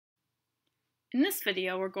In this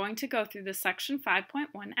video, we're going to go through the Section 5.1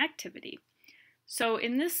 activity. So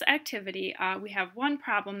in this activity, we have one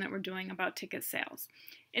problem that we're doing about ticket sales.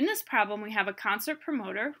 In this problem, we have a concert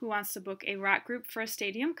promoter who wants to book a rock group for a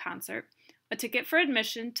stadium concert. A ticket for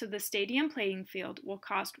admission to the stadium playing field will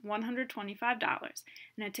cost $125,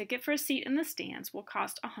 and a ticket for a seat in the stands will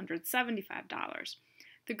cost $175.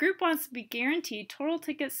 The group wants to be guaranteed total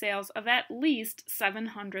ticket sales of at least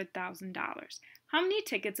 $700,000. How many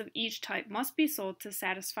tickets of each type must be sold to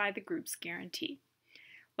satisfy the group's guarantee?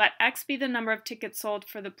 Let X be the number of tickets sold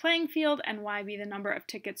for the playing field and Y be the number of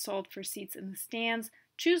tickets sold for seats in the stands.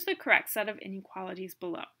 Choose the correct set of inequalities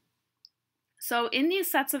below. So in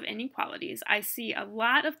these sets of inequalities, I see a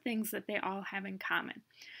lot of things that they all have in common.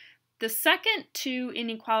 The second two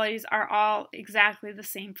inequalities are all exactly the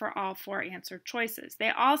same for all four answer choices. They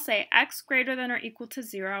all say X greater than or equal to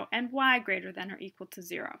 0 and Y greater than or equal to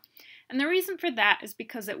 0. And the reason for that is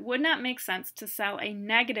because it would not make sense to sell a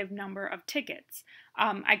negative number of tickets.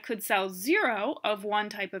 I could sell 0 of one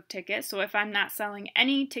type of ticket, so if I'm not selling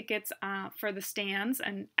any tickets for the stands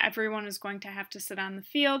and everyone is going to have to sit on the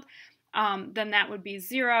field, then that would be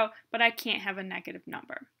 0, but I can't have a negative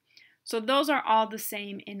number. So those are all the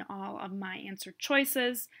same in all of my answer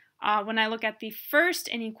choices. When I look at the first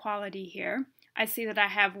inequality here, I see that I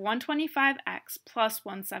have 125x plus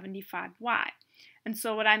 175y. And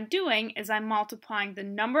so what I'm doing is I'm multiplying the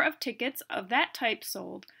number of tickets of that type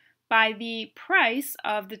sold by the price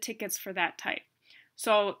of the tickets for that type.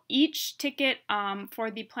 So each ticket for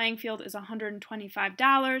the playing field is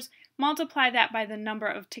 $125. Multiply that by the number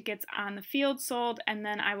of tickets on the field sold, and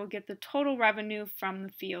then I will get the total revenue from the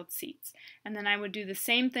field seats. And then I would do the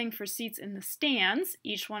same thing for seats in the stands.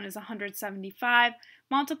 Each one is $175.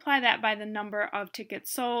 Multiply that by the number of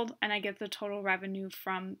tickets sold, and I get the total revenue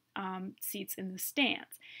from seats in the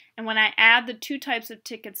stands. And when I add the two types of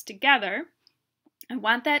tickets together, I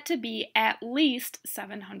want that to be at least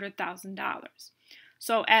 $700,000.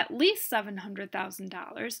 So at least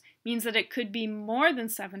 $700,000 means that it could be more than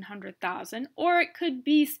 $700,000 or it could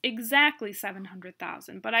be exactly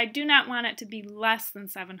 $700,000, but I do not want it to be less than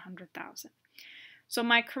 $700,000. So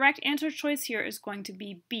my correct answer choice here is going to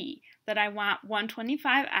be B, that I want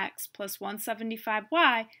 125x plus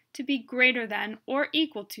 175y to be greater than or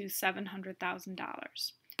equal to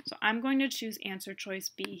 $700,000. So I'm going to choose answer choice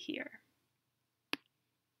B here.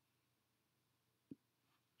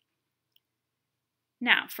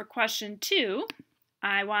 Now, for question 2,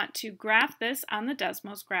 I want to graph this on the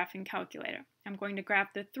Desmos graphing calculator. I'm going to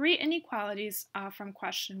graph the three inequalities from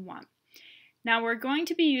question 1. Now, we're going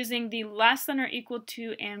to be using the less than or equal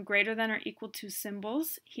to and greater than or equal to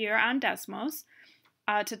symbols here on Desmos.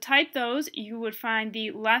 To type those, you would find the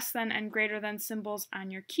less than and greater than symbols on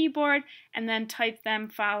your keyboard and then type them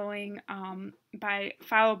followed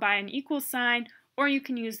by an equal sign, or you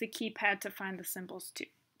can use the keypad to find the symbols too.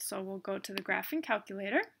 So we'll go to the graphing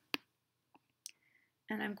calculator,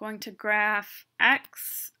 and I'm going to graph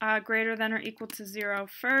x greater than or equal to 0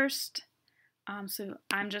 first. So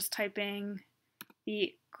I'm just typing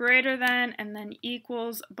the greater than and then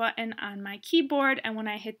equals button on my keyboard, and when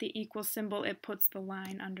I hit the equal symbol, it puts the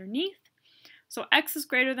line underneath. So x is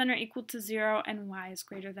greater than or equal to 0 and y is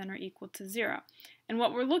greater than or equal to 0. And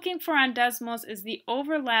what we're looking for on Desmos is the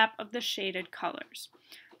overlap of the shaded colors.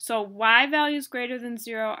 So y values greater than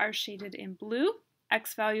 0 are shaded in blue,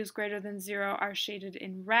 x values greater than 0 are shaded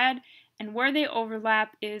in red, and where they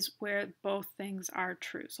overlap is where both things are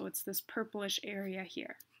true. So it's this purplish area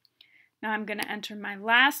here. Now I'm going to enter my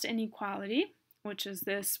last inequality, which is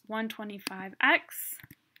this 125x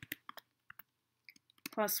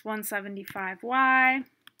plus 175y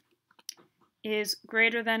is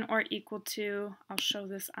greater than or equal to, I'll show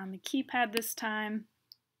this on the keypad this time.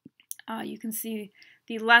 You can see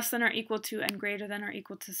the less than or equal to and greater than or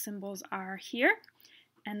equal to symbols are here.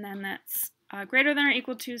 And then that's greater than or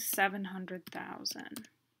equal to 700,000.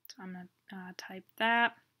 So I'm going to type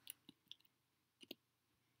that.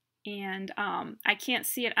 And I can't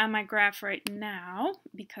see it on my graph right now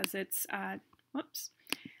because it's, whoops.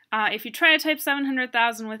 If you try to type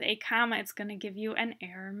 700,000 with a comma, it's going to give you an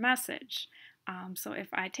error message. So if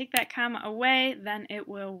I take that comma away, then it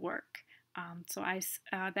will work. So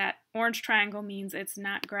that orange triangle means it's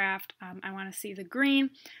not graphed. I want to see the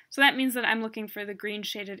green. So that means that I'm looking for the green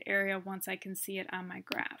shaded area once I can see it on my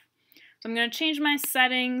graph. So I'm going to change my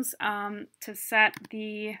settings to set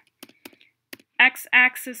the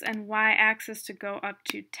x-axis and y-axis to go up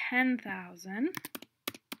to 10,000.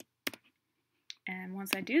 And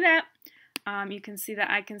once I do that, you can see that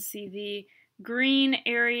I can see the green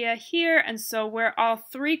area here, and so where all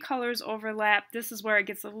three colors overlap, this is where it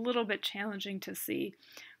gets a little bit challenging to see.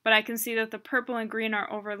 but I can see that the purple and green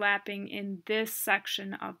are overlapping in this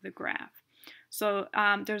section of the graph. So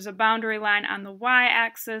there's a boundary line on the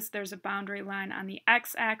y-axis, there's a boundary line on the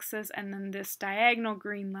x-axis, and then this diagonal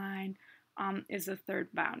green line is the third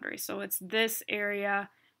boundary. So it's this area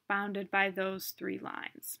bounded by those three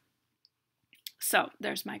lines. So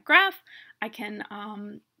there's my graph. I can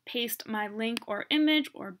paste my link or image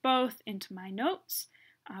or both into my notes.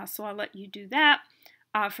 So I'll let you do that.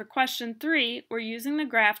 For question 3, we're using the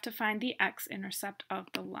graph to find the x-intercept of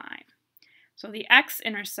the line. So the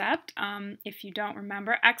x-intercept, if you don't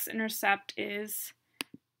remember, x-intercept is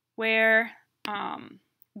where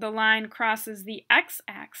the line crosses the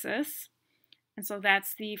x-axis, and so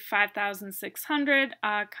that's the 5,600,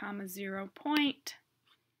 0 point.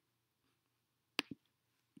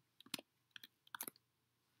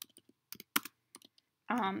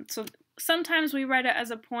 So sometimes we write it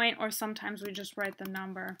as a point, or sometimes we just write the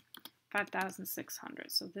number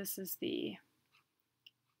 5,600. So this is the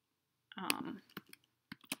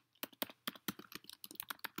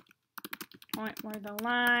point where the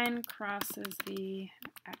line crosses the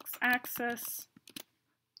x-axis.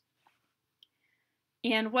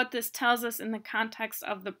 And what this tells us in the context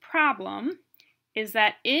of the problem is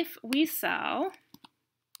that if we sell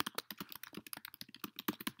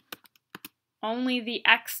only the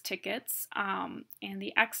X tickets, and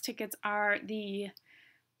the X tickets are the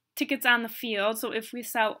tickets on the field, so if we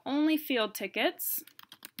sell only field tickets,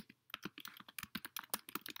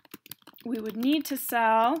 we would need to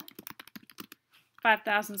sell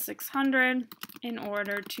 5,600 in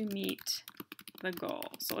order to meet the goal.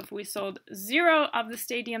 So if we sold 0 of the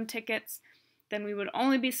stadium tickets, then we would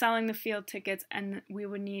only be selling the field tickets, and we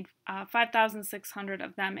would need 5,600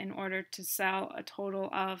 of them in order to sell a total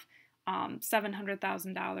of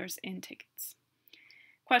 $700,000 in tickets.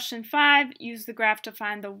 Question 5, use the graph to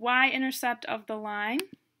find the y-intercept of the line.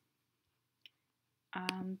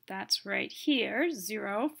 That's right here,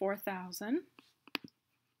 0, 4,000.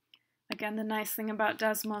 Again, the nice thing about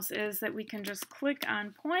Desmos is that we can just click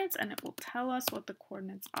on points and it will tell us what the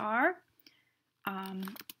coordinates are.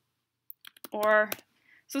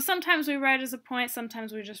 So sometimes we write as a point,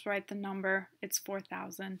 sometimes we just write the number. It's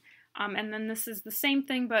 4,000. And then this is the same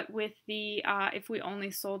thing, but with the if we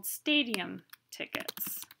only sold stadium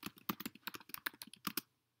tickets.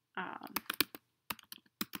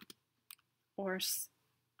 Or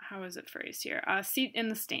how is it phrased here? Seat in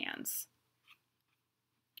the stands.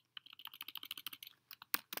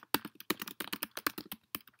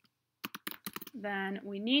 Then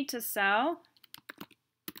we need to sell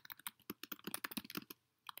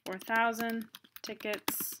 4,000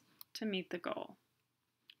 tickets to meet the goal.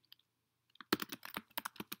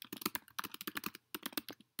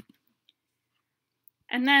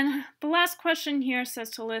 And then the last question here says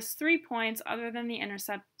to list 3 points other than the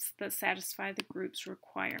intercepts that satisfy the group's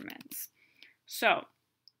requirements. So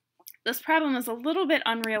this problem is a little bit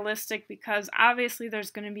unrealistic because obviously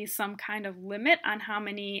there's going to be some kind of limit on how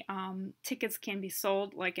many tickets can be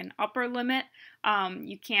sold, like an upper limit.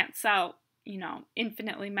 You can't sell,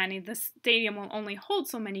 infinitely many. The stadium will only hold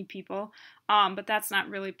so many people, but that's not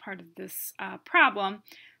really part of this problem.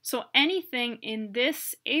 So anything in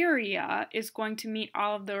this area is going to meet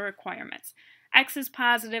all of the requirements. X is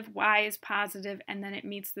positive, Y is positive, and then it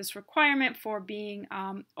meets this requirement for being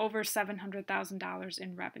over $700,000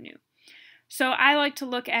 in revenue. So I like to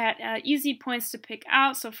look at easy points to pick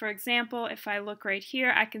out. So for example, if I look right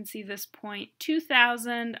here, I can see this point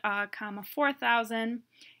 2,000, 4,000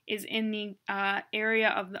 is in the area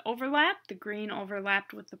of the overlap. The green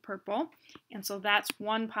overlapped with the purple. And so that's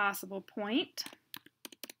one possible point.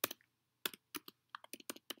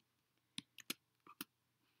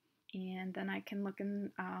 And then I can look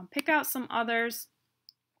and pick out some others.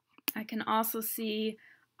 I can also see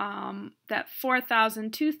that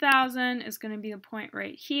 4,000, 2,000 is going to be a point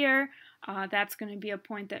right here. That's going to be a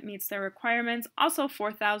point that meets their requirements. Also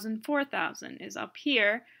 4,000, 4,000 is up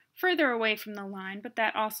here, further away from the line, but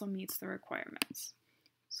that also meets the requirements.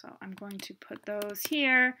 So I'm going to put those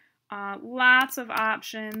here. Lots of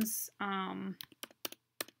options.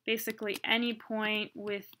 Basically any point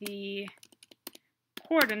with the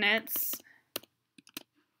coordinates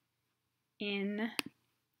in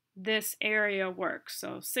this area works.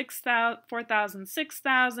 So 4,000,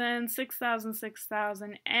 6,000, 6,000,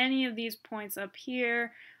 6,000, any of these points up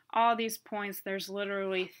here, all these points, there's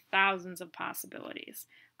literally thousands of possibilities.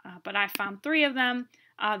 But I found 3 of them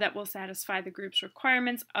that will satisfy the group's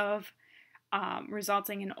requirements of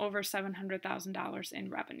resulting in over $700,000 in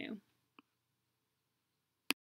revenue.